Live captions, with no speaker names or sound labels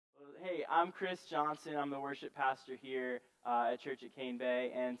I'm Chris Johnson. I'm the worship pastor here at Church at Cane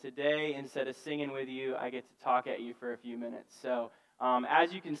Bay. And today, instead of singing with you, I get to talk at you for a few minutes. So,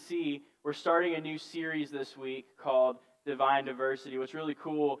 as you can see, we're starting a new series this week called Divine Diversity. What's really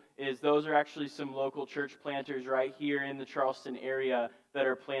cool is those are actually some local church planters right here in the Charleston area that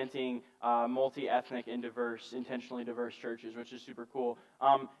are planting multi-ethnic and intentionally diverse churches, which is super cool.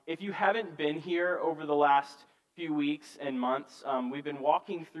 If you haven't been here over the last few weeks and months, we've been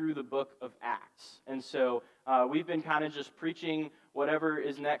walking through the book of Acts. And so we've been kind of just preaching whatever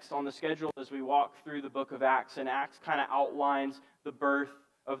is next on the schedule as we walk through the book of Acts. And Acts kind of outlines the birth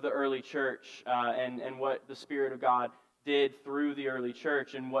of the early church and what the Spirit of God did through the early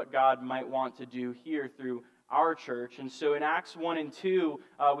church and what God might want to do here through our church. And so in Acts 1 and 2,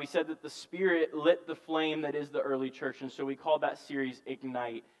 we said that the Spirit lit the flame that is the early church. And so we called that series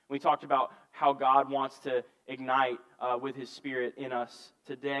Ignite. We talked about how God wants to ignite with His Spirit in us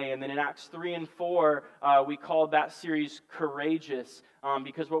today. And then in Acts 3 and 4, we called that series Courageous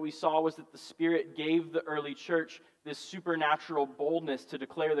because what we saw was that the Spirit gave the early church this supernatural boldness to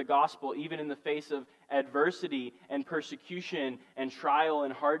declare the gospel even in the face of adversity and persecution and trial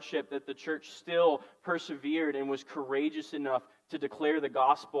and hardship, that the church still persevered and was courageous enough to declare the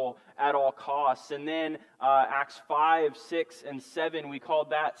gospel at all costs. And then Acts 5, 6, and 7, we called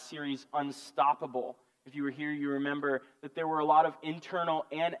that series Unstoppable. If you were here, you remember that there were a lot of internal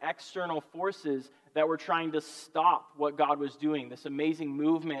and external forces that were trying to stop what God was doing, this amazing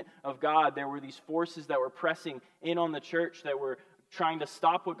movement of God. There were these forces that were pressing in on the church that were trying to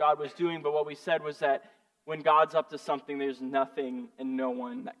stop what God was doing. But what we said was that when God's up to something, there's nothing and no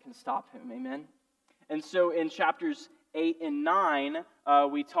one that can stop Him. Amen? And so in chapters 8 and 9,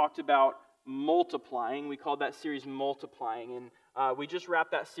 we talked about multiplying. We called that series Multiplying. And we just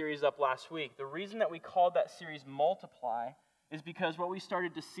wrapped that series up last week. The reason that we called that series Multiply is because what we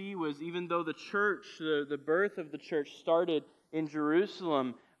started to see was, even though the church, the birth of the church started in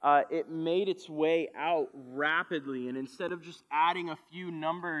Jerusalem, it made its way out rapidly. And instead of just adding a few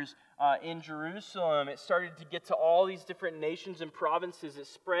numbers in Jerusalem, it started to get to all these different nations and provinces. It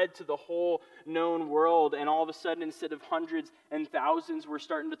spread to the whole known world. And all of a sudden, instead of hundreds and thousands, we're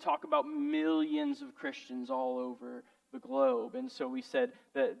starting to talk about millions of Christians all over the globe. And so we said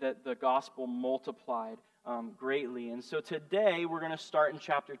that the gospel multiplied greatly. And so today we're going to start in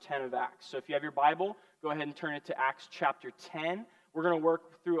chapter 10 of Acts. So if you have your Bible, go ahead and turn it to Acts chapter 10. We're going to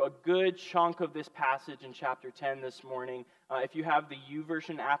work through a good chunk of this passage in chapter 10 this morning. If you have the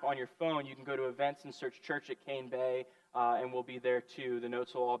YouVersion app on your phone, you can go to events and search Church at Cane Bay, and we'll be there too. The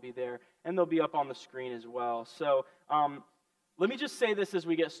notes will all be there, and they'll be up on the screen as well. So let me just say this as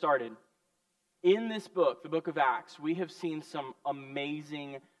we get started. In this book, the book of Acts, we have seen some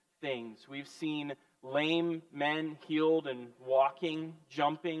amazing things. We've seen lame men healed and walking,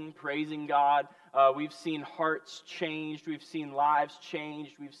 jumping, praising God. We've seen hearts changed. We've seen lives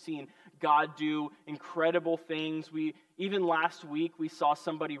changed. We've seen God do incredible things. Even last week, we saw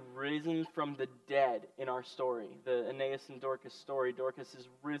somebody risen from the dead in our story, the Aeneas and Dorcas story. Dorcas is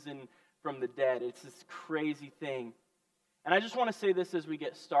risen from the dead. It's this crazy thing. And I just want to say this as we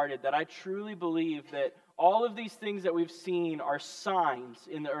get started, that I truly believe that all of these things that we've seen are signs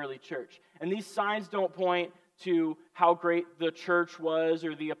in the early church. And these signs don't point to how great the church was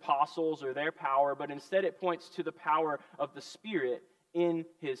or the apostles or their power, but instead it points to the power of the Spirit in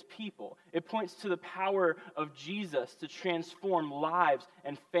His people. It points to the power of Jesus to transform lives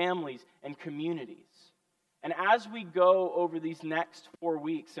and families and communities. And as we go over these next 4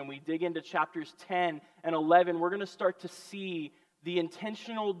 weeks and we dig into chapters 10 and 11, we're going to start to see the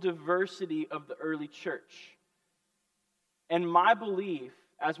intentional diversity of the early church. And my belief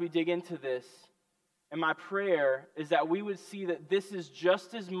as we dig into this, and my prayer, is that we would see that this is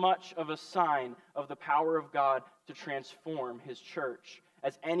just as much of a sign of the power of God to transform His church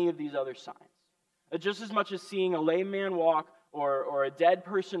as any of these other signs. Just as much as seeing a lame man walk or a dead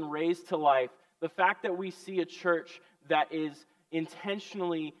person raised to life, the fact that we see a church that is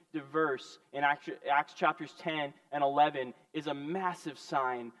intentionally diverse in Acts chapters 10 and 11 is a massive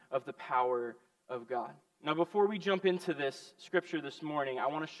sign of the power of God. Now, before we jump into this scripture this morning, I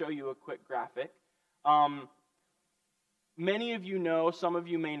want to show you a quick graphic. Many of you know, some of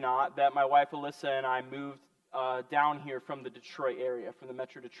you may not, that my wife Alyssa and I moved down here from the Detroit area, from the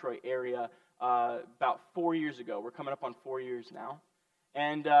Metro Detroit area, about 4 years ago. We're coming up on 4 years now.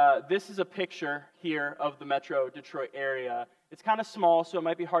 And this is a picture here of the Metro Detroit area. It's kind of small, so it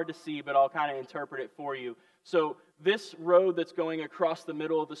might be hard to see, but I'll kind of interpret it for you. So this road that's going across the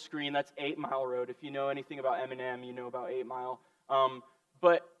middle of the screen, that's 8 Mile Road. If you know anything about Eminem, you know about 8 Mile.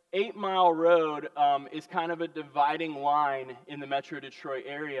 But 8 Mile Road is kind of a dividing line in the Metro Detroit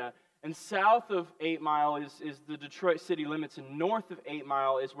area. And south of 8 Mile is the Detroit city limits, and north of 8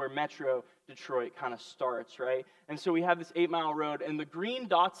 Mile is where Metro Detroit kind of starts, right? And so we have this 8 Mile road, and the green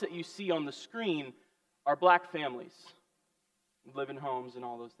dots that you see on the screen are black families, live in homes and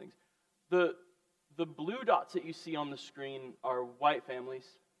all those things. The blue dots that you see on the screen are white families,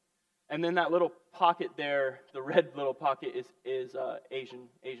 and then that little pocket there, the red little pocket, is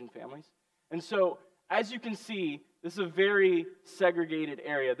Asian families. And so, as you can see, this is a very segregated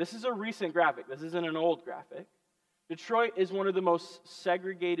area. This is a recent graphic. This isn't an old graphic. Detroit is one of the most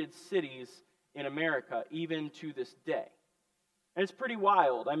segregated cities in America, even to this day. And it's pretty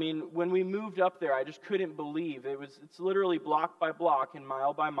wild. I mean, when we moved up there, I just couldn't believe it's literally block by block and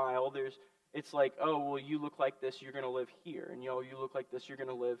mile by mile. It's like, oh, well, you look like this, you're going to live here. And, you look like this, you're going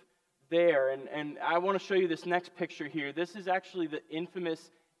to live there. And I want to show you this next picture here. This is actually the infamous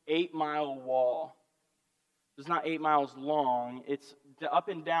 8 Mile wall. It's not 8 miles long. It's up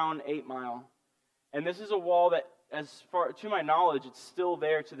and down 8 Mile. And this is a wall that, as far to my knowledge, it's still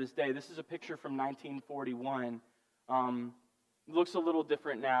there to this day. This is a picture from 1941. It looks a little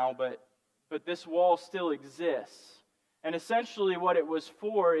different now, but this wall still exists. And essentially what it was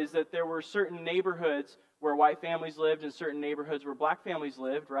for is that there were certain neighborhoods where white families lived and certain neighborhoods where black families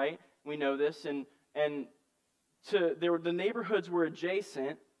lived, right? We know this. And the neighborhoods were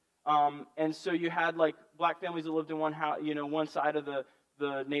adjacent. And so you had like black families that lived in one house, one side of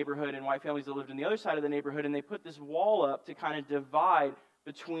the neighborhood, and white families that lived in the other side of the neighborhood, and they put this wall up to kind of divide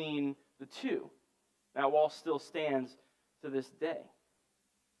between the two. That wall still stands to this day.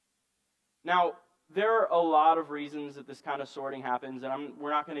 Now, there are a lot of reasons that this kind of sorting happens, and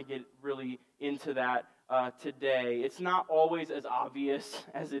we're not going to get really into that today. It's not always as obvious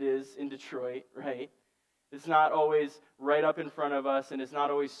as it is in Detroit, right? It's not always right up in front of us, and it's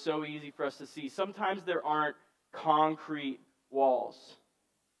not always so easy for us to see. Sometimes there aren't concrete walls,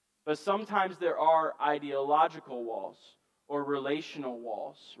 but sometimes there are ideological walls or relational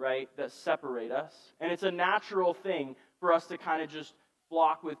walls, right, that separate us. And it's a natural thing for us to kind of just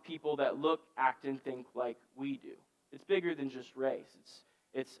flock with people that look, act, and think like we do. It's bigger than just race.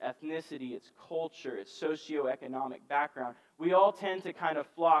 It's ethnicity, it's culture, it's socioeconomic background. We all tend to kind of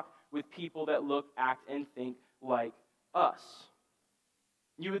flock with people that look, act, and think like us.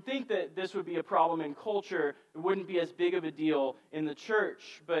 You would think that this would be a problem in culture. It wouldn't be as big of a deal in the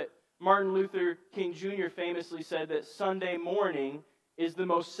church. But Martin Luther King Jr. famously said that Sunday morning is the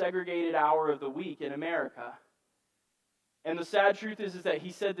most segregated hour of the week in America. And the sad truth is that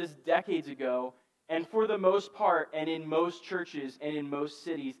he said this decades ago, and for the most part, and in most churches, and in most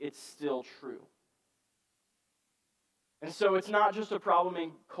cities, it's still true. And so it's not just a problem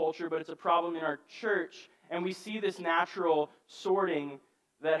in culture, but it's a problem in our church, and we see this natural sorting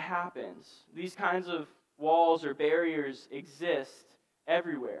that happens. These kinds of walls or barriers exist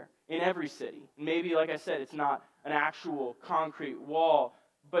everywhere, in every city. Maybe, like I said, it's not an actual concrete wall,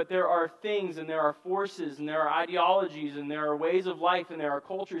 but there are things and there are forces and there are ideologies and there are ways of life and there are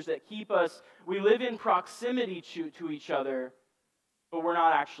cultures that keep us, we live in proximity to each other, but we're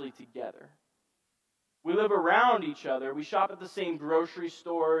not actually together. We live around each other. We shop at the same grocery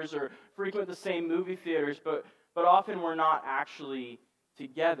stores or frequent the same movie theaters, but often we're not actually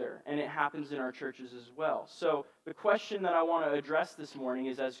together, and it happens in our churches as well. So the question that I want to address this morning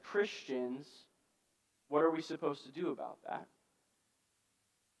is, as Christians, what are we supposed to do about that?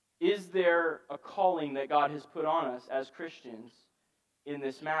 Is there a calling that God has put on us as Christians in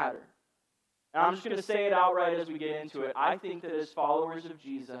this matter? And I'm just going to say it outright as we get into it. I think that as followers of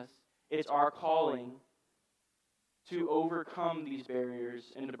Jesus, it's our calling to overcome these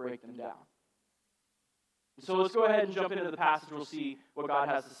barriers and to break them down. So let's go ahead and jump into the passage. We'll see what God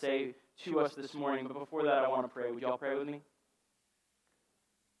has to say to us this morning. But before that, I want to pray. Would you all pray with me?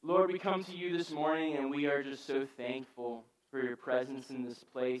 Lord, we come to you this morning, and we are just so thankful for your presence in this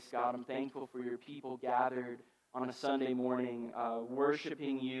place. God, I'm thankful for your people gathered on a Sunday morning,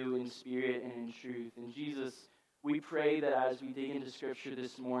 worshiping you in spirit and in truth. And Jesus, we pray that as we dig into Scripture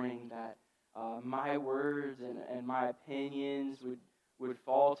this morning, that my words and my opinions would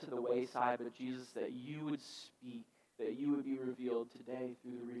fall to the wayside, but Jesus, that you would speak, that you would be revealed today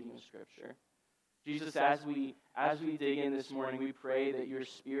through the reading of Scripture. Jesus, as we dig in this morning, we pray that your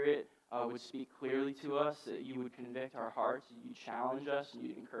Spirit would speak clearly to us, that you would convict our hearts, that you'd challenge us, and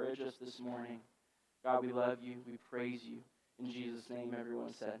you'd encourage us this morning. God, we love you. We praise you. In Jesus' name,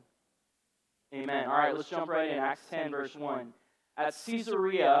 everyone said. Amen. All right, let's jump right in. Acts 10, verse 1. At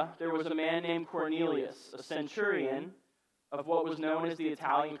Caesarea, there was a man named Cornelius, a centurion of what was known as the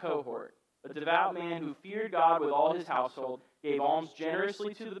Italian cohort, a devout man who feared God with all his household, gave alms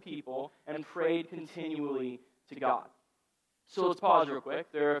generously to the people, and prayed continually to God. So let's pause real quick.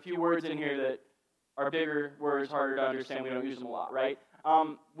 There are a few words in here that are bigger words, harder to understand. We don't use them a lot, right?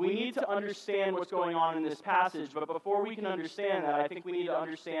 We need to understand what's going on in this passage, but before we can understand that, I think we need to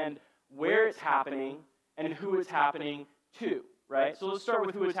understand where it's happening and who it's happening to, right? So let's start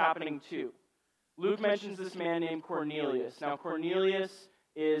with who it's happening to. Luke mentions this man named Cornelius. Now, Cornelius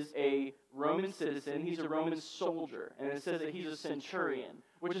is a Roman citizen. He's a Roman soldier, and it says that he's a centurion,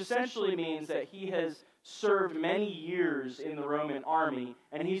 which essentially means that he has served many years in the Roman army,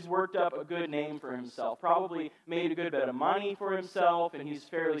 and he's worked up a good name for himself, probably made a good bit of money for himself, and he's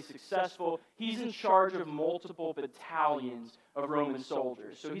fairly successful. He's in charge of multiple battalions of Roman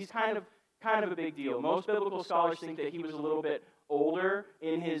soldiers, so he's kind of a big deal. Most biblical scholars think that he was a little bit older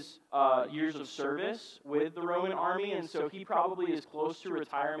in his years of service with the Roman army, and so he probably is close to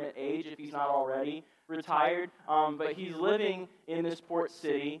retirement age if he's not already retired, but he's living in this port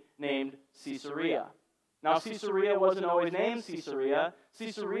city named Caesarea. Now, Caesarea wasn't always named Caesarea.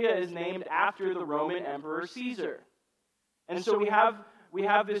 Caesarea is named after the Roman Emperor Caesar. And so we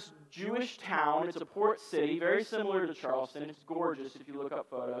have this Jewish town. It's a port city, very similar to Charleston. It's gorgeous if you look up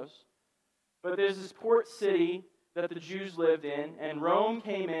photos. But there's this port city that the Jews lived in, and Rome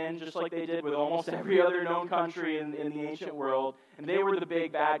came in just like they did with almost every other known country in the ancient world, and they were the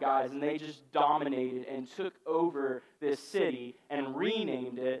big bad guys, and they just dominated and took over this city and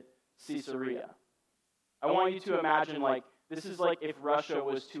renamed it Caesarea. I want you to imagine, this is like if Russia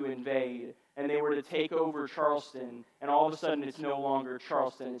was to invade, and they were to take over Charleston, and all of a sudden it's no longer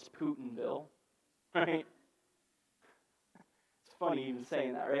Charleston, it's Putinville, right? It's funny even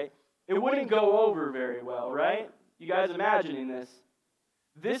saying that, right? It wouldn't go over very well, right? You guys imagining this?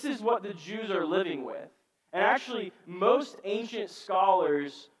 This is what the Jews are living with. And actually, most ancient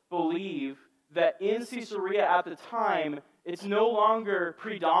scholars believe that in Caesarea at the time, it's no longer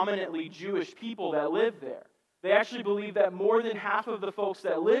predominantly Jewish people that live there. They actually believe that more than half of the folks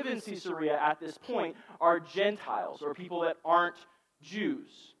that live in Caesarea at this point are Gentiles, or people that aren't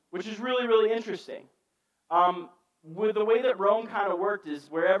Jews, which is really, really interesting. With the way that Rome kind of worked is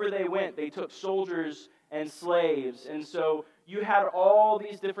wherever they went, they took soldiers and slaves. And so you had all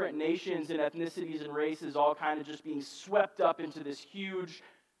these different nations and ethnicities and races all kind of just being swept up into this huge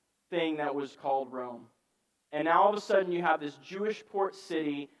thing that was called Rome. And now all of a sudden you have this Jewish port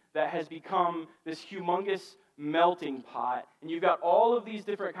city that has become this humongous melting pot. And you've got all of these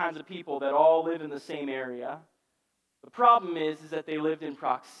different kinds of people that all live in the same area. The problem is that they lived in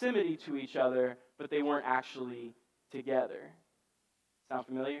proximity to each other, but they weren't actually together. Sound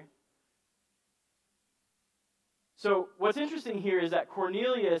familiar? So what's interesting here is that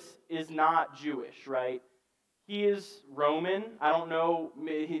Cornelius is not Jewish, right? He is Roman. I don't know.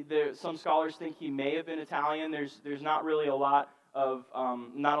 Some scholars think he may have been Italian. There's not really not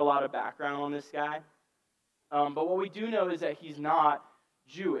a lot of background on this guy. But what we do know is that he's not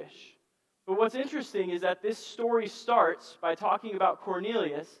Jewish. But what's interesting is that this story starts by talking about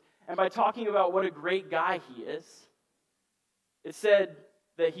Cornelius and by talking about what a great guy he is. It said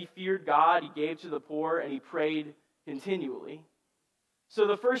that he feared God, he gave to the poor, and he prayed continually. So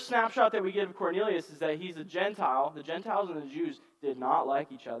the first snapshot that we get of Cornelius is that he's a Gentile. The Gentiles and the Jews did not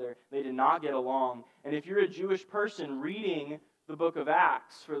like each other. They did not get along. And if you're a Jewish person reading the book of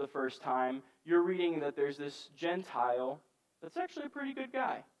Acts for the first time, you're reading that there's this Gentile that's actually a pretty good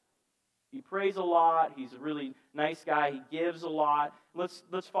guy. He prays a lot. He's a really nice guy. He gives a lot. Let's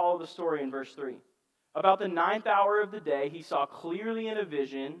follow the story in verse 3. About the 9th hour of the day, he saw clearly in a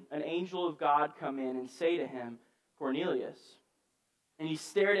vision an angel of God come in and say to him, Cornelius. And he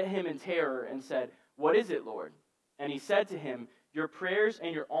stared at him in terror and said, What is it, Lord? And he said to him, Your prayers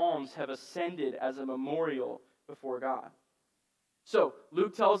and your alms have ascended as a memorial before God. So,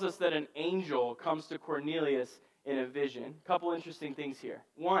 Luke tells us that an angel comes to Cornelius in a vision. A couple interesting things here.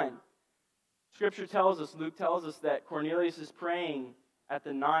 One, Scripture tells us, Luke tells us that Cornelius is praying at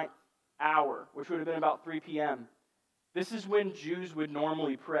the 9th hour, which would have been about 3 p.m. This is when Jews would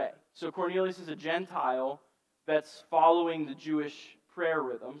normally pray. So Cornelius is a Gentile that's following the Jewish prayer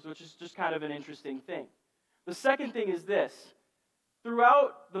rhythms, which is just kind of an interesting thing. The second thing is this.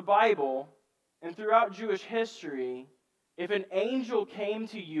 Throughout the Bible and throughout Jewish history, if an angel came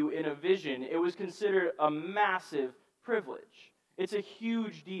to you in a vision, it was considered a massive privilege. It's a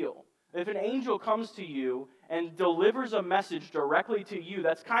huge deal. If an angel comes to you and delivers a message directly to you,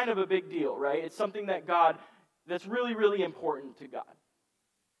 that's kind of a big deal, right? It's something that's really, really important to God.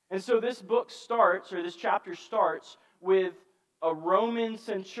 And so this chapter starts with a Roman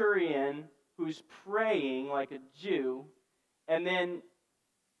centurion who's praying like a Jew, and then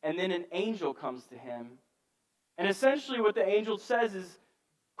an angel comes to him. And essentially what the angel says is,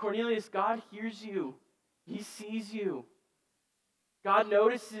 Cornelius, God hears you. He sees you. God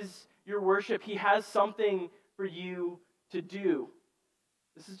notices your worship. He has something for you to do.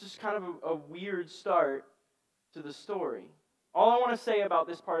 This is just kind of a weird start to the story. All I want to say about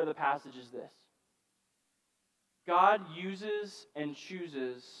this part of the passage is this. God uses and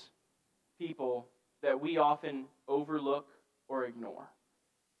chooses people that we often overlook or ignore.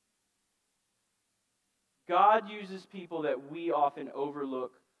 God uses people that we often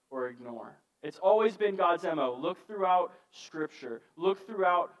overlook or ignore. It's always been God's MO. Look throughout Scripture. Look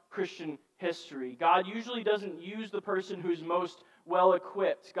throughout Christian history. God usually doesn't use the person who's most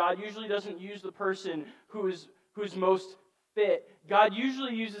well-equipped. God usually doesn't use the person who's most fit. God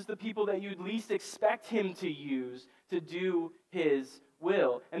usually uses the people that you'd least expect him to use to do his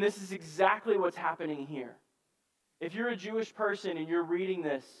will. And this is exactly what's happening here. If you're a Jewish person and you're reading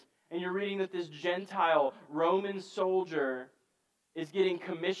this, and you're reading that this Gentile Roman soldier is getting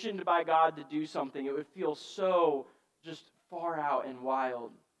commissioned by God to do something, it would feel so just far out and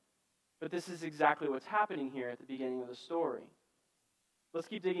wild. But this is exactly what's happening here at the beginning of the story. Let's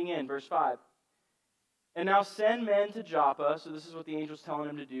keep digging in. Verse 5. And now send men to Joppa. So this is what the angel's telling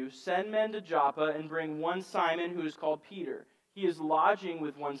him to do. Send men to Joppa and bring one Simon who is called Peter. He is lodging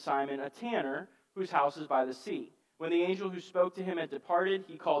with one Simon, a tanner, whose house is by the sea. When the angel who spoke to him had departed,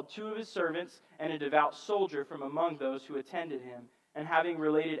 he called 2 of his servants and a devout soldier from among those who attended him. And having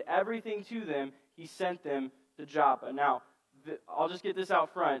related everything to them, he sent them to Joppa. Now, I'll just get this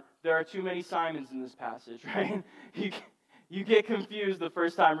out front. There are too many Simons in this passage, right? You get confused the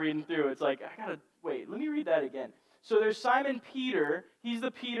first time reading through. It's like, wait, let me read that again. So there's Simon Peter. He's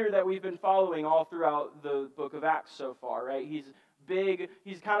the Peter that we've been following all throughout the book of Acts so far, right? He's big.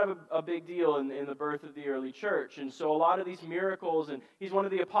 He's kind of a big deal in the birth of the early church. And so a lot of these miracles, and he's one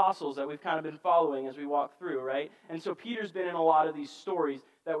of the apostles that we've kind of been following as we walk through, right? And so Peter's been in a lot of these stories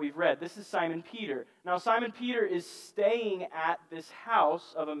that we've read. This is Simon Peter. Now Simon Peter is staying at this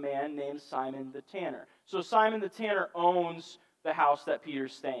house of a man named Simon the Tanner. So Simon the Tanner owns the house that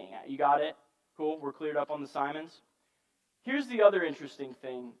Peter's staying at. You got it? Cool? We're cleared up on the Simons? Here's the other interesting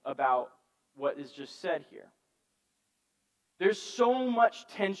thing about what is just said here. There's so much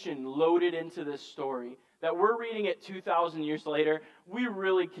tension loaded into this story that we're reading it 2,000 years later. We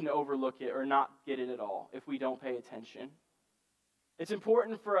really can overlook it or not get it at all if we don't pay attention. It's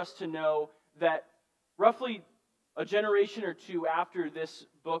important for us to know that roughly a generation or two after this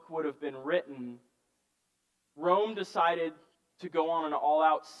book would have been written, Rome decided to go on an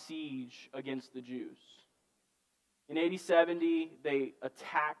all-out siege against the Jews. In AD 70, they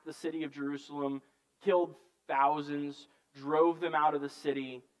attacked the city of Jerusalem, killed thousands, drove them out of the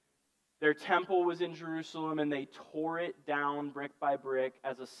city. Their temple was in Jerusalem, and they tore it down brick by brick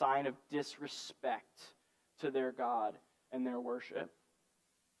as a sign of disrespect to their God and their worship.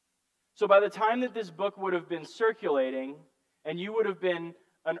 So by the time that this book would have been circulating, and you would have been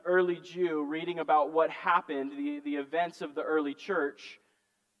an early Jew reading about what happened, the events of the early church,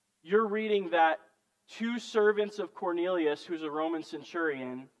 you're reading that 2 servants of Cornelius, who's a Roman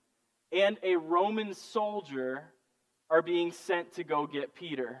centurion, and a Roman soldier are being sent to go get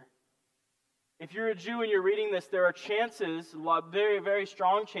Peter. If you're a Jew and you're reading this, there are chances, very, very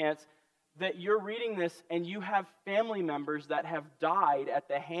strong chance, that you're reading this and you have family members that have died at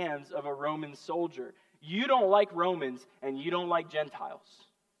the hands of a Roman soldier. You don't like Romans and you don't like Gentiles.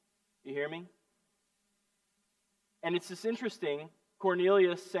 You hear me? And it's just interesting,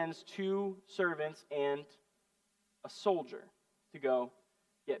 Cornelius sends 2 servants and a soldier to go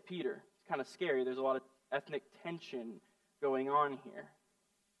get Peter. It's kind of scary. There's a lot of ethnic tension going on here.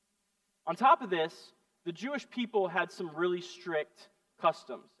 On top of this, the Jewish people had some really strict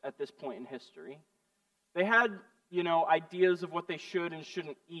customs at this point in history. They had, ideas of what they should and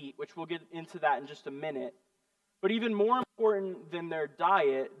shouldn't eat, which we'll get into that in just a minute. But even more important than their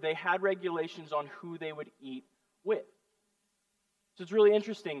diet, they had regulations on who they would eat with. So it's really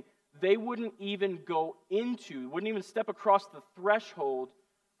interesting. They wouldn't even step across the threshold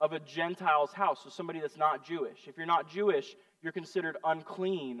of a Gentile's house, so somebody that's not Jewish. If you're not Jewish, you're considered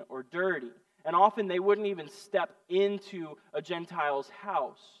unclean or dirty. And often they wouldn't even step into a Gentile's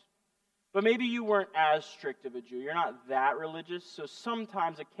house. But maybe you weren't as strict of a Jew. You're not that religious, so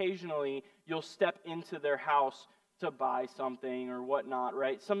sometimes, occasionally, you'll step into their house to buy something or whatnot,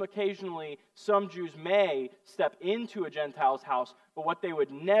 right? Occasionally, some Jews may step into a Gentile's house, but what they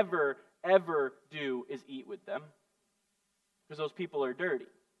would never, ever do is eat with them. Because those people are dirty.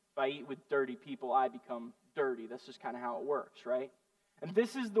 If I eat with dirty people, I become dirty. That's just kind of how it works, right? And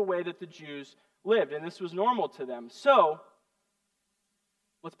this is the way that the Jews lived, and this was normal to them. So,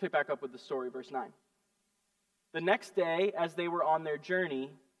 let's pick back up with the story, verse 9. The next day, as they were on their journey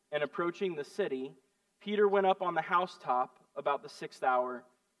and approaching the city, Peter went up on the housetop about the 6th hour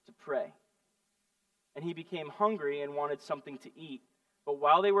to pray. And he became hungry and wanted something to eat. But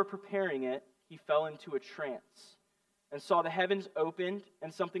while they were preparing it, he fell into a trance and saw the heavens opened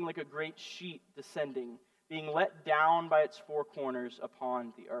and something like a great sheet descending, being let down by its 4 corners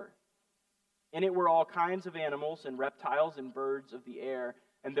upon the earth. In it were all kinds of animals and reptiles and birds of the air.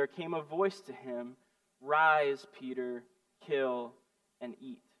 And there came a voice to him, "Rise, Peter, kill and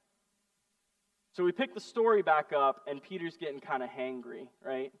eat." So we pick the story back up, and Peter's getting kind of hangry,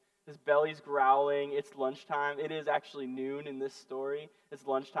 right? His belly's growling. It's lunchtime. It is actually noon in this story. It's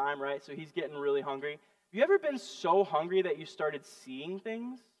lunchtime, right? So he's getting really hungry. Have you ever been so hungry that you started seeing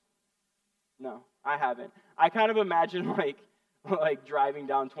things? No, I haven't. I kind of imagine like driving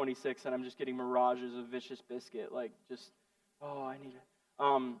down 26 and I'm just getting mirages of Vicious Biscuit. Like just, oh, I need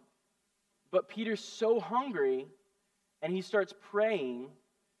it. But Peter's so hungry, and he starts praying.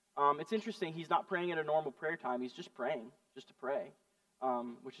 It's interesting. He's not praying at a normal prayer time. He's just praying, just to pray.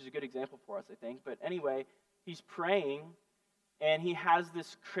 Which is a good example for us, I think. But anyway, he's praying, and he has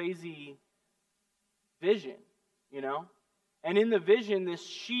this crazy vision, And in the vision, this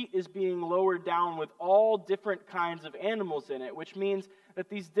sheet is being lowered down with all different kinds of animals in it, which means that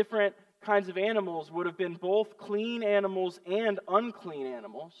these different kinds of animals would have been both clean animals and unclean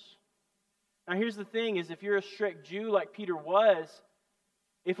animals. Now here's the thing, is if you're a strict Jew like Peter was,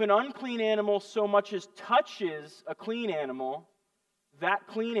 if an unclean animal so much as touches a clean animal, that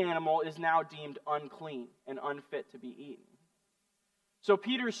clean animal is now deemed unclean and unfit to be eaten. So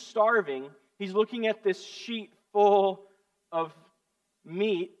Peter's starving. He's looking at this sheet full of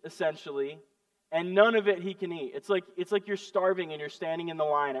meat, essentially, and none of it he can eat. It's like you're starving and you're standing in the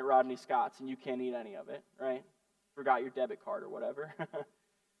line at Rodney Scott's and you can't eat any of it, right? Forgot your debit card or whatever.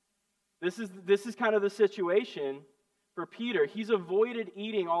 This is kind of the situation for Peter. He's avoided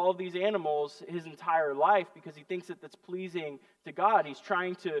eating all of these animals his entire life because he thinks that that's pleasing to God. He's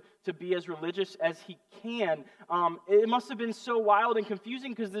trying to be as religious as he can. It must have been so wild and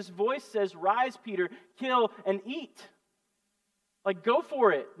confusing because this voice says, "Rise, Peter, kill and eat." Like, go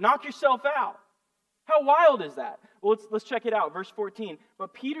for it. Knock yourself out. How wild is that? Well, let's check it out. Verse 14.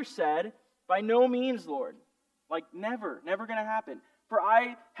 But Peter said, "By no means, Lord." Like, never going to happen. "For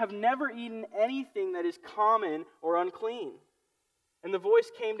I have never eaten anything that is common or unclean." And the voice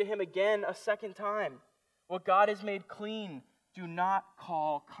came to him again a second time. "What God has made clean, do not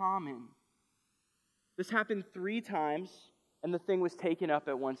call common." This happened 3 times, and the thing was taken up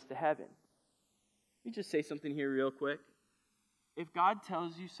at once to heaven. Let me just say something here real quick. If God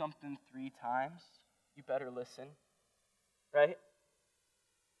tells you something 3 times, you better listen, right?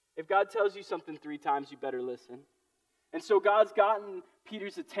 If God tells you something 3 times, you better listen. And so God's gotten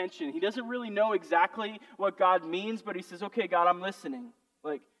Peter's attention. He doesn't really know exactly what God means, but he says, "Okay, God, I'm listening.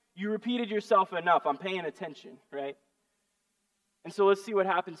 Like, you repeated yourself enough. I'm paying attention," right? And so let's see what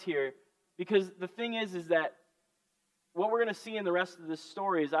happens here. Because the thing is that what we're going to see in the rest of this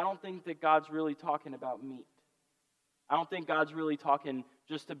story is I don't think that God's really talking about meat. I don't think God's really talking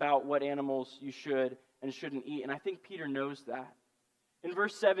just about what animals you should and shouldn't eat. And I think Peter knows that. In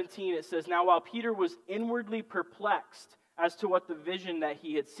verse 17, it says, "Now while Peter was inwardly perplexed as to what the vision that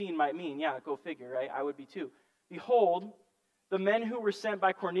he had seen might mean." Yeah, go figure, right? I would be too. "Behold, the men who were sent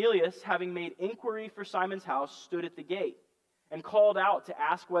by Cornelius, having made inquiry for Simon's house, stood at the gate and called out to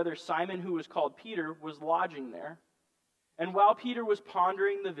ask whether Simon, who was called Peter, was lodging there. And while Peter was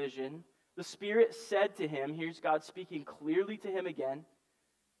pondering the vision, the Spirit said to him," here's God speaking clearly to him again,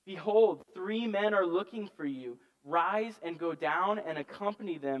 "Behold, 3 men are looking for you. Rise and go down and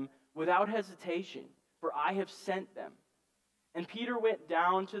accompany them without hesitation, for I have sent them." And Peter went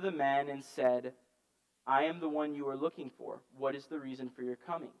down to the men and said, "I am the one you are looking for. What is the reason for your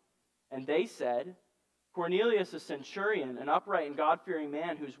coming?" And they said, "Cornelius, a centurion, an upright and God-fearing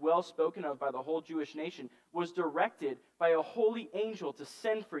man who's well spoken of by the whole Jewish nation, was directed by a holy angel to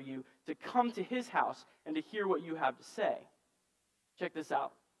send for you to come to his house and to hear what you have to say." Check this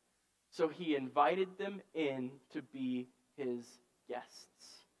out. "So he invited them in to be his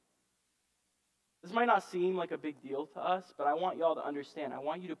guests." This might not seem like a big deal to us, but I want y'all to understand. I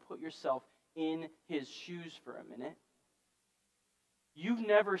want you to put yourself in his shoes for a minute. You've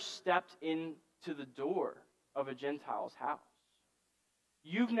never stepped into the door of a Gentile's house.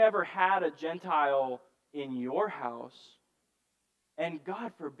 You've never had a Gentile in your house. And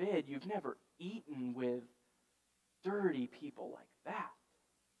God forbid, you've never eaten with dirty people like that.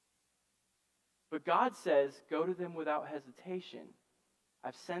 But God says, "Go to them without hesitation.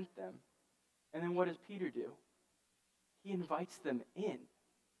 I've sent them." And then what does Peter do? He invites them in.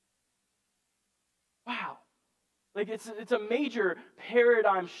 Wow. Like it's a major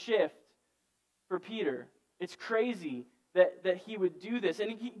paradigm shift for Peter. It's crazy that he would do this.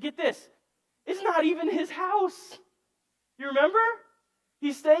 And get this, it's not even his house. You remember?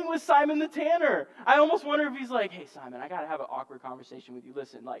 He's staying with Simon the tanner. I almost wonder if he's like, hey, Simon, I got to have an awkward conversation with you.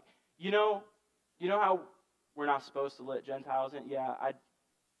 Listen, like, you know how we're not supposed to let Gentiles in? Yeah,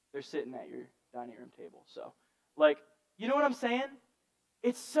 they're sitting at your dining room table. So, like, you know what I'm saying?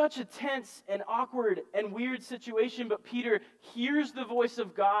 It's such a tense and awkward and weird situation, but Peter hears the voice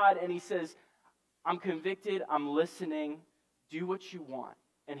of God and he says, I'm convicted, I'm listening, do what you want.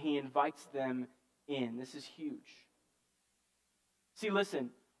 And he invites them in. This is huge. See,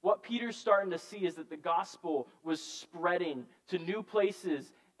 listen, what Peter's starting to see is that the gospel was spreading to new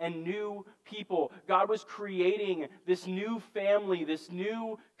places and new people. God was creating this new family, this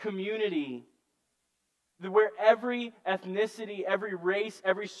new community, where every ethnicity, every race,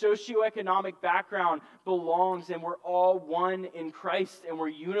 every socioeconomic background belongs, and we're all one in Christ, and we're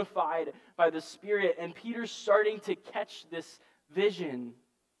unified by the Spirit. And Peter's starting to catch this vision.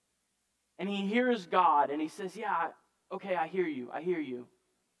 And he hears God, and he says, yeah, okay, I hear you.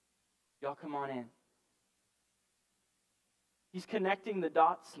 Y'all come on in. He's connecting the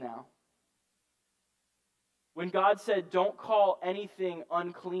dots now. When God said, don't call anything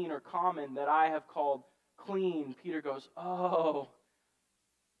unclean or common that I have called clean, Peter goes, oh,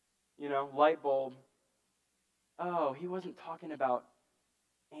 light bulb. Oh, he wasn't talking about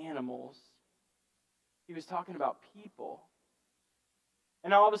animals. He was talking about people.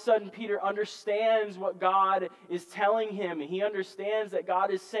 And all of a sudden, Peter understands what God is telling him. He understands that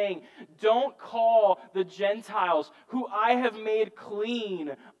God is saying, don't call the Gentiles who I have made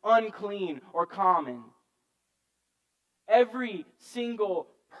clean, unclean, or common. Every single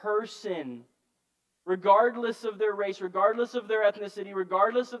person, regardless of their race, regardless of their ethnicity,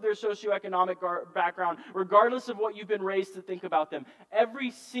 regardless of their socioeconomic background, regardless of what you've been raised to think about them,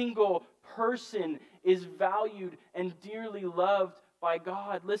 every single person is valued and dearly loved by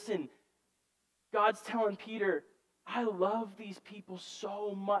God. Listen, God's telling Peter, I love these people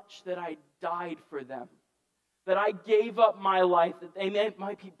so much that I died for them, that I gave up my life, that they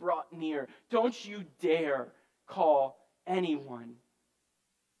might be brought near. Don't you dare call anyone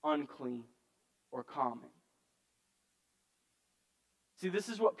unclean or common. See, this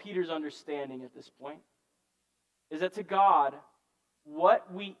is what Peter's understanding at this point, is that to God,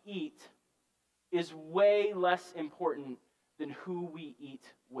 what we eat is way less important than who we eat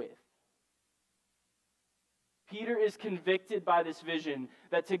with. Peter is convicted by this vision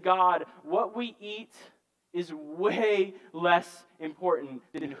that to God, what we eat is way less important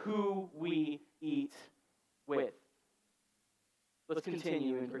than who we eat with. Let's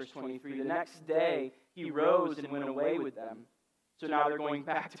continue in verse 23. The next day, he rose and went away with them. So now they're going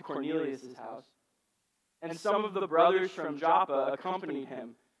back to Cornelius' house. And some of the brothers from Joppa accompanied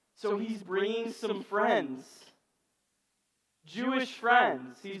him. So he's bringing some friends. Jewish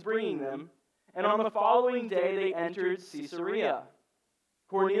friends, he's bringing them. And on the following day, they entered Caesarea.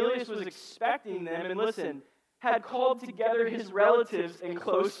 Cornelius was expecting them, and listen, had called together his relatives and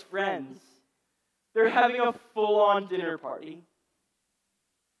close friends. They're having a full-on dinner party.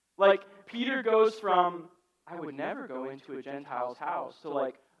 Like, Peter goes from, I would never go into a Gentile's house, to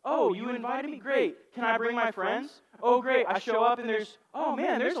like, oh, you invited me? Great. Can I bring my friends? Oh, great. I show up and there's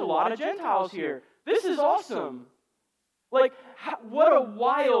a lot of Gentiles here. This is awesome. Like, what a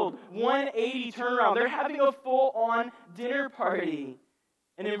wild 180 turnaround. They're having a full-on dinner party.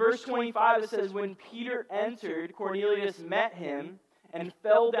 And in verse 25 it says, when Peter entered, Cornelius met him and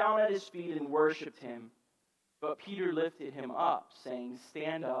fell down at his feet and worshipped him. But Peter lifted him up, saying,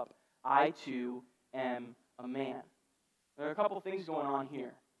 stand up, I too am a man. There are a couple things going on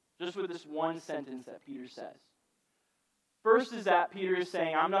here, just with this one sentence that Peter says. First is that Peter is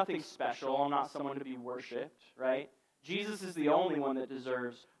saying, I'm nothing special, I'm not someone to be worshipped, right? Jesus is the only one that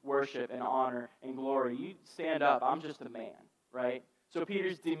deserves worship and honor and glory. You stand up, I'm just a man, right? So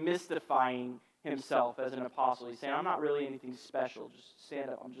Peter's demystifying himself as an apostle. He's saying, I'm not really anything special, just stand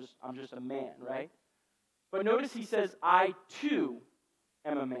up, I'm just a man, right? But notice he says, I too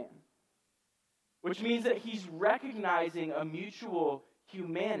am a man. Which means that he's recognizing a mutual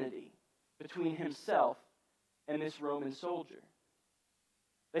humanity between himself and this Roman soldier.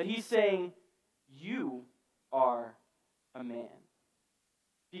 That he's saying, you are a man.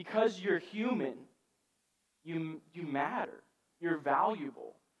 Because you're human, you matter. You're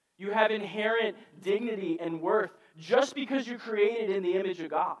valuable. You have inherent dignity and worth just because you're created in the image of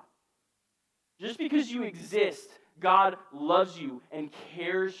God. Just because you exist, God loves you and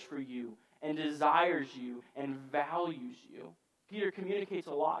cares for you and desires you and values you. Peter communicates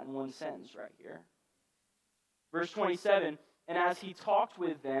a lot in one sentence right here. Verse 27, and as he talked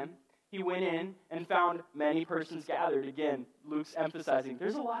with them, he went in and found many persons gathered. Again, Luke's emphasizing,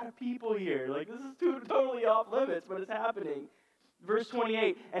 there's a lot of people here. Like, this is totally off limits, but it's happening. Verse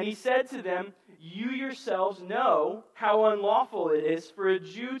 28, and he said to them, you yourselves know how unlawful it is for a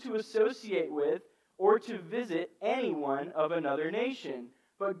Jew to associate with or to visit anyone of another nation.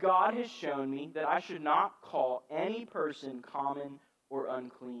 But God has shown me that I should not call any person common or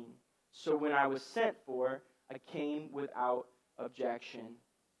unclean. So when I was sent for, I came without objection.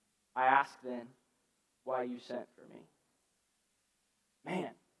 I asked then, why you sent for me? Man.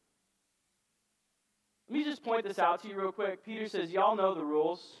 Let me just point this out to you real quick. Peter says, y'all know the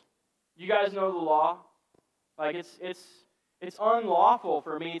rules. You guys know the law. Like, it's unlawful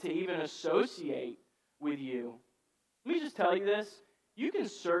for me to even associate with you. Let me just tell you this. You can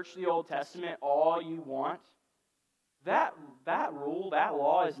search the Old Testament all you want. That rule, that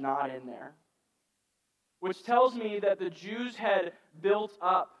law is not in there. Which tells me that the Jews had built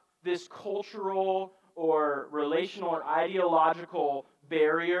up this cultural or relational or ideological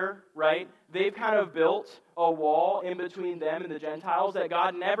barrier, right? They've kind of built a wall in between them and the Gentiles that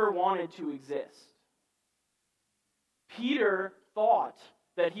God never wanted to exist. Peter thought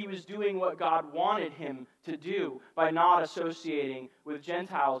that he was doing what God wanted him to do by not associating with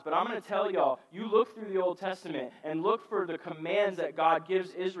Gentiles. But I'm going to tell y'all, you look through the Old Testament and look for the commands that God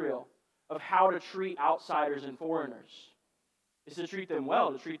gives Israel of how to treat outsiders and foreigners. It's to treat them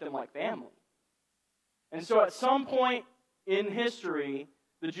well, to treat them like family. And so at some point in history,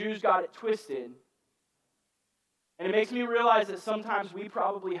 the Jews got it twisted. And it makes me realize that sometimes we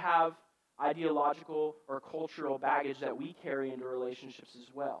probably have ideological or cultural baggage that we carry into relationships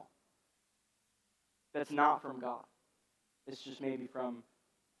as well. That's not from God. It's just maybe from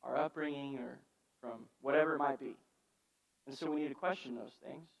our upbringing or from whatever it might be. And so we need to question those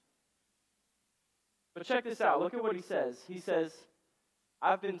things. But check this out. Look at what he says. He says,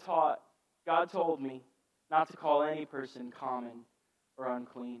 I've been taught, God told me not to call any person common or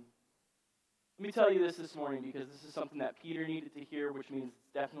unclean. Let me tell you this morning because this is something that Peter needed to hear, which means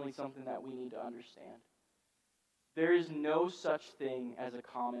it's definitely something that we need to understand. There is no such thing as a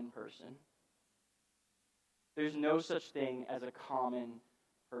common person. There's no such thing as a common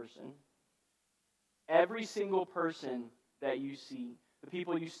person. Every single person that you see, the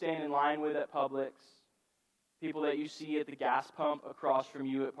people you stand in line with at Publix, people that you see at the gas pump across from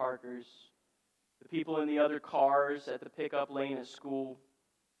you at Parker's, the people in the other cars at the pickup lane at school,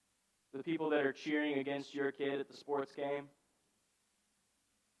 the people that are cheering against your kid at the sports game.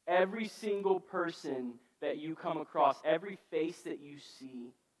 Every single person that you come across, every face that you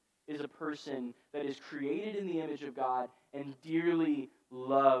see is a person that is created in the image of God and dearly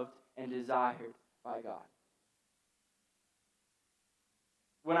loved and desired by God.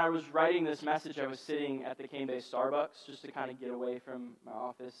 When I was writing this message, I was sitting at the Cane Bay Starbucks just to kind of get away from my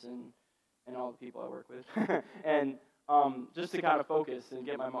office and all the people I work with. and just to kind of focus and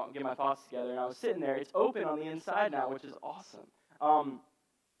get my thoughts together. And I was sitting there. It's open on the inside now, which is awesome.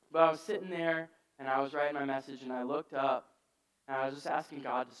 But I was sitting there, and I was writing my message, and I looked up, and I was just asking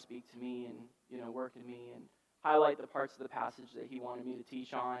God to speak to me and, work in me and highlight the parts of the passage that he wanted me to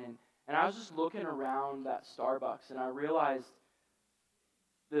teach on. And I was just looking around that Starbucks, and I realized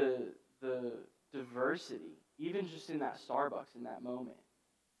the diversity, even just in that Starbucks in that moment.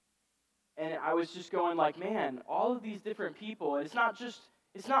 And I was just going like, man, all of these different people, and it's not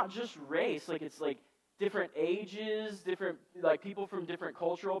just race, like it's like different ages, different like people from different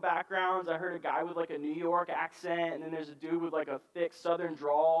cultural backgrounds. I heard a guy with like a New York accent, and then there's a dude with like a thick Southern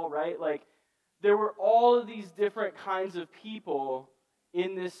drawl, right? Like there were all of these different kinds of people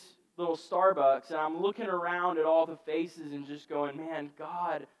in this little Starbucks, and I'm looking around at all the faces and just going, man,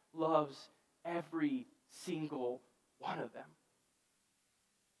 God loves every single one of them.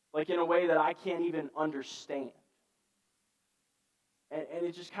 Like in a way that I can't even understand. And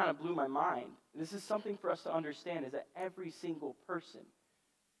it just kind of blew my mind. This is something for us to understand, is that every single person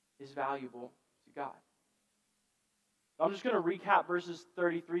is valuable to God. I'm just going to recap verses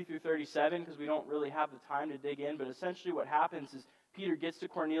 33 through 37 because we don't really have the time to dig in. But essentially what happens is Peter gets to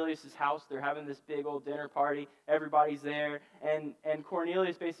Cornelius' house. They're having this big old dinner party. Everybody's there. And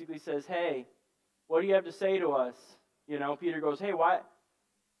Cornelius basically says, hey, what do you have to say to us? Peter goes, hey,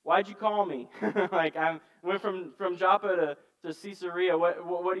 why'd you call me? Like I went from Joppa to Caesarea.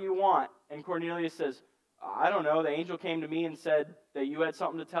 What do you want? And Cornelius says, I don't know. The angel came to me and said that you had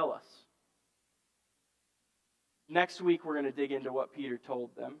something to tell us. Next week we're going to dig into what Peter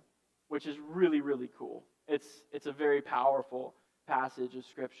told them, which is really, really cool. It's a very powerful passage of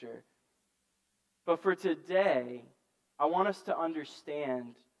Scripture. But for today, I want us to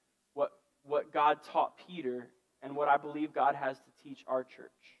understand what God taught Peter and what I believe God has to teach our church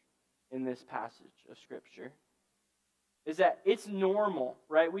in this passage of Scripture is that it's normal,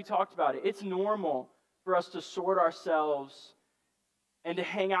 right? We talked about it. It's normal for us to sort ourselves and to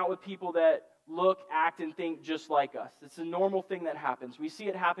hang out with people that look, act, and think just like us. It's a normal thing that happens. We see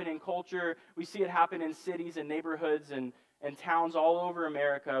it happen in culture. We see it happen in cities and neighborhoods and towns all over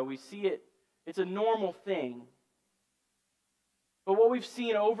America. We see it. It's a normal thing. But what we've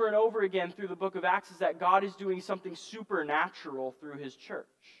seen over and over again through the book of Acts is that God is doing something supernatural through his church.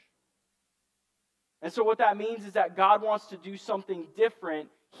 And so what that means is that God wants to do something different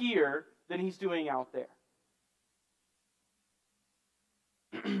here than he's doing out there.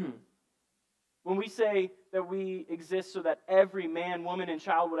 When we say that we exist so that every man, woman, and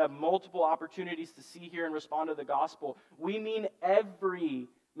child would have multiple opportunities to see, hear, and respond to the gospel, we mean every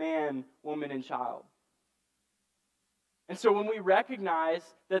man, woman, and child. And so when we recognize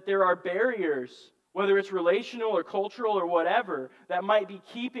that there are barriers, whether it's relational or cultural or whatever, that might be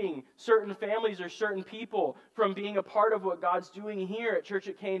keeping certain families or certain people from being a part of what God's doing here at Church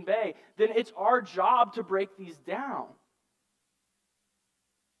at Cane Bay, then it's our job to break these down.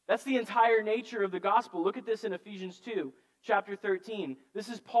 That's the entire nature of the gospel. Look at this in Ephesians 2, chapter 13. This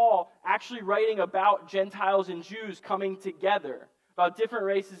is Paul actually writing about Gentiles and Jews coming together, about different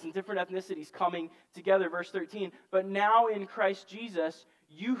races and different ethnicities coming together. Verse 13, but now in Christ Jesus,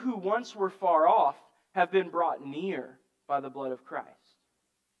 you who once were far off have been brought near by the blood of Christ.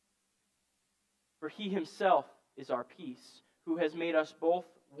 For he himself is our peace, who has made us both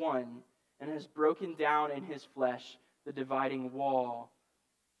one and has broken down in his flesh the dividing wall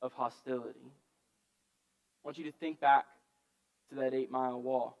of hostility. I want you to think back to that 8-mile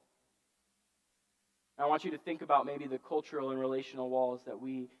wall. I want you to think about maybe the cultural and relational walls that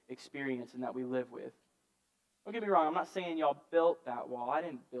we experience and that we live with. Don't get me wrong, I'm not saying y'all built that wall. I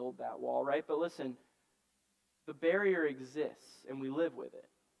didn't build that wall, right? But listen, the barrier exists and we live with it.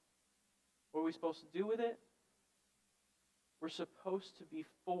 What are we supposed to do with it? We're supposed to be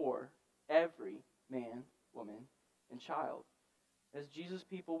for every man, woman, and child. As Jesus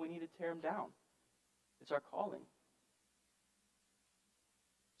people, we need to tear them down. It's our calling.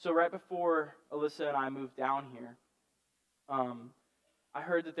 So right before Alyssa and I moved down here, I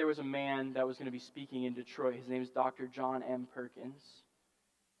heard that there was a man that was going to be speaking in Detroit. His name is Dr. John M. Perkins.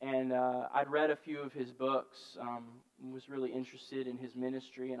 And I'd read a few of his books, was really interested in his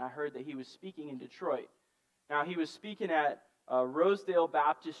ministry, and I heard that he was speaking in Detroit. Now, he was speaking at Rosedale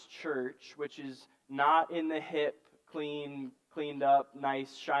Baptist Church, which is not in the hip, cleaned up,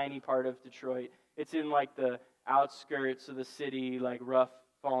 nice, shiny part of Detroit. It's in like the outskirts of the city, like rough,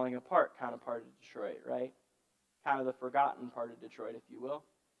 falling apart kind of part of Detroit, right? Kind of the forgotten part of Detroit, if you will.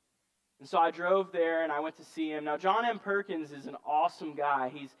 And so I drove there and I went to see him. Now, John M. Perkins is an awesome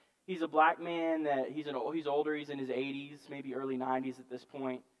guy. He's a black man that he's older. He's in his 80s, maybe early 90s at this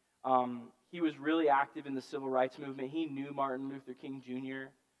point. He was really active in the civil rights movement. He knew Martin Luther King Jr.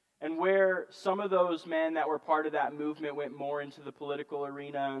 And where some of those men that were part of that movement went more into the political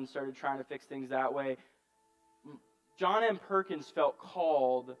arena and started trying to fix things that way, John M. Perkins felt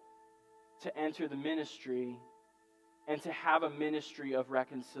called to enter the ministry and to have a ministry of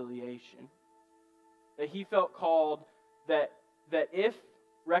reconciliation. That he felt called that if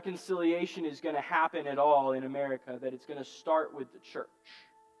reconciliation is going to happen at all in America, that it's going to start with the church.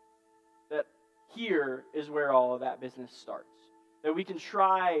 That here is where all of that business starts. That we can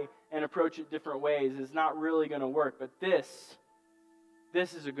try and approach it different ways is not really going to work, but this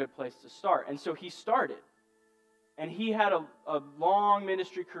is a good place to start. And so he started. And he had a long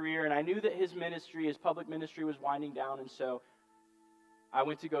ministry career, and I knew that his public ministry was winding down, and so I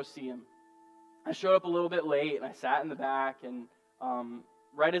went to go see him. I showed up a little bit late, and I sat in the back, and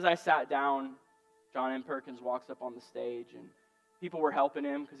right as I sat down, John M. Perkins walks up on the stage, and people were helping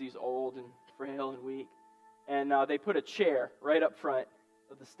him because he's old and frail and weak. And they put a chair right up front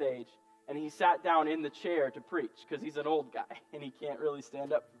of the stage, and he sat down in the chair to preach because he's an old guy, and he can't really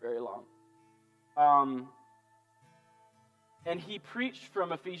stand up for very long. And he preached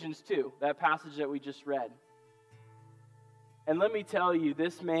from Ephesians 2, that passage that we just read. And let me tell you,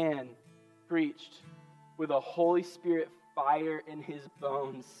 this man preached with a Holy Spirit fire in his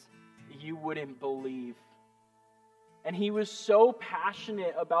bones you wouldn't believe. And he was so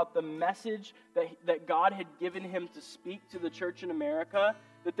passionate about the message that God had given him to speak to the church in America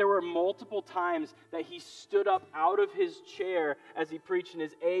that there were multiple times that he stood up out of his chair as he preached, and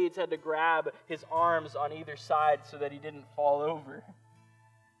his aides had to grab his arms on either side so that he didn't fall over.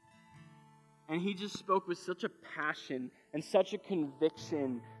 And he just spoke with such a passion and such a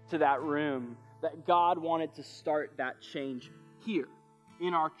conviction to that room that God wanted to start that change here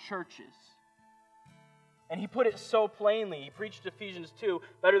in our churches. And he put it so plainly. He preached Ephesians 2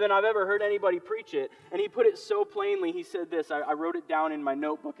 better than I've ever heard anybody preach it. And he put it so plainly. He said this. I wrote it down in my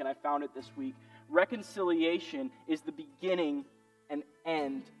notebook and I found it this week. Reconciliation is the beginning and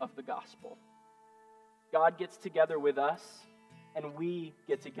end of the gospel. God gets together with us and we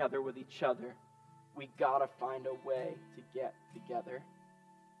get together with each other. We gotta find a way to get together.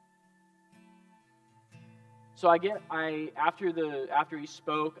 So after he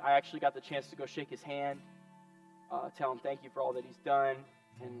spoke, I actually got the chance to go shake his hand, tell him thank you for all that he's done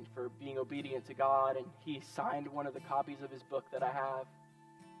and for being obedient to God. And he signed one of the copies of his book that I have.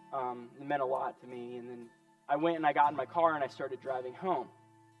 It meant a lot to me. And then I went and I got in my car and I started driving home.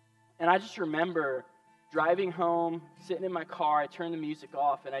 And I just remember driving home, sitting in my car, I turned the music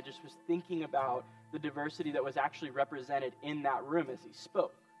off, and I just was thinking about the diversity that was actually represented in that room as he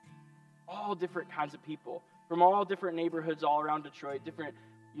spoke. All different kinds of people from all different neighborhoods all around Detroit, different,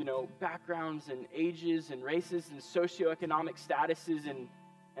 backgrounds and ages and races and socioeconomic statuses and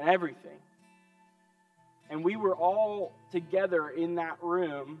everything. And we were all together in that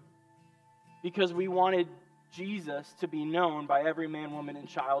room because we wanted Jesus to be known by every man, woman, and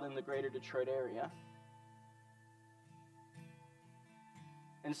child in the greater Detroit area.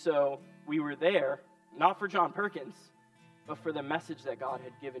 And so we were there, not for John Perkins, but for the message that God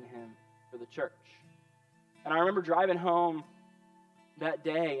had given him for the church. And I remember driving home that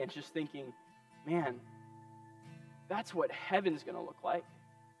day and just thinking, man, that's what heaven's going to look like.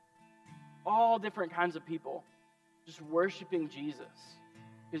 All different kinds of people just worshiping Jesus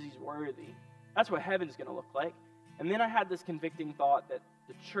because he's worthy. That's what heaven's going to look like. And then I had this convicting thought that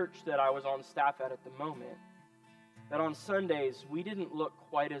the church that I was on staff at the moment, that on Sundays, we didn't look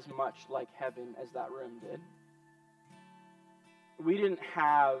quite as much like heaven as that room did. We didn't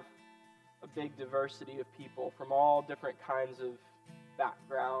have a big diversity of people from all different kinds of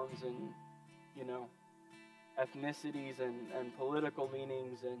backgrounds and, ethnicities and political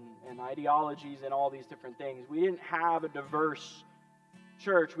leanings and ideologies and all these different things. We didn't have a diverse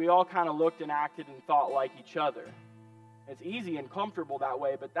church. We all kind of looked and acted and thought like each other. It's easy and comfortable that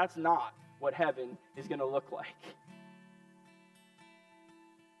way, but that's not what heaven is going to look like.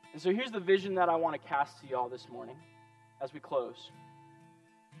 And so here's the vision that I want to cast to y'all this morning as we close.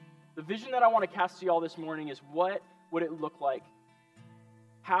 The vision that I want to cast to y'all this morning is, what would it look like?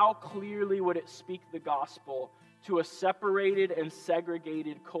 How clearly would it speak the gospel to a separated and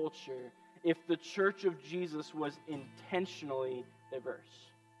segregated culture if the church of Jesus was intentionally diverse?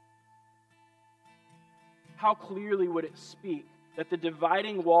 How clearly would it speak that the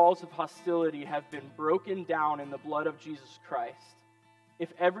dividing walls of hostility have been broken down in the blood of Jesus Christ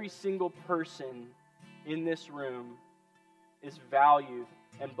if every single person in this room is valued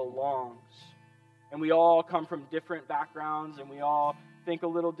and belongs, and we all come from different backgrounds, and we all think a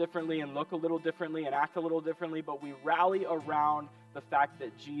little differently and look a little differently and act a little differently, but we rally around the fact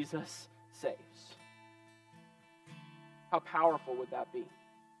that Jesus saves? How powerful would that be?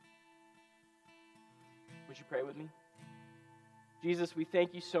 Would you pray with me? Jesus, we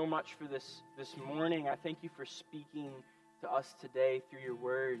thank you so much for this morning. I thank you for speaking to us today through your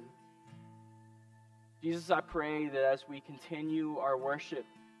word. Jesus, I pray that as we continue our worship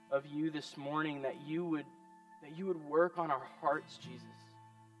of you this morning, that you would work on our hearts, Jesus.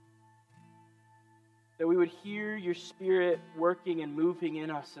 That we would hear your Spirit working and moving in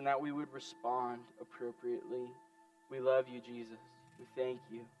us, and that we would respond appropriately. We love you, Jesus. We thank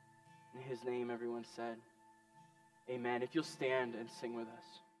you. In his name, everyone said, amen. If you'll stand and sing with us.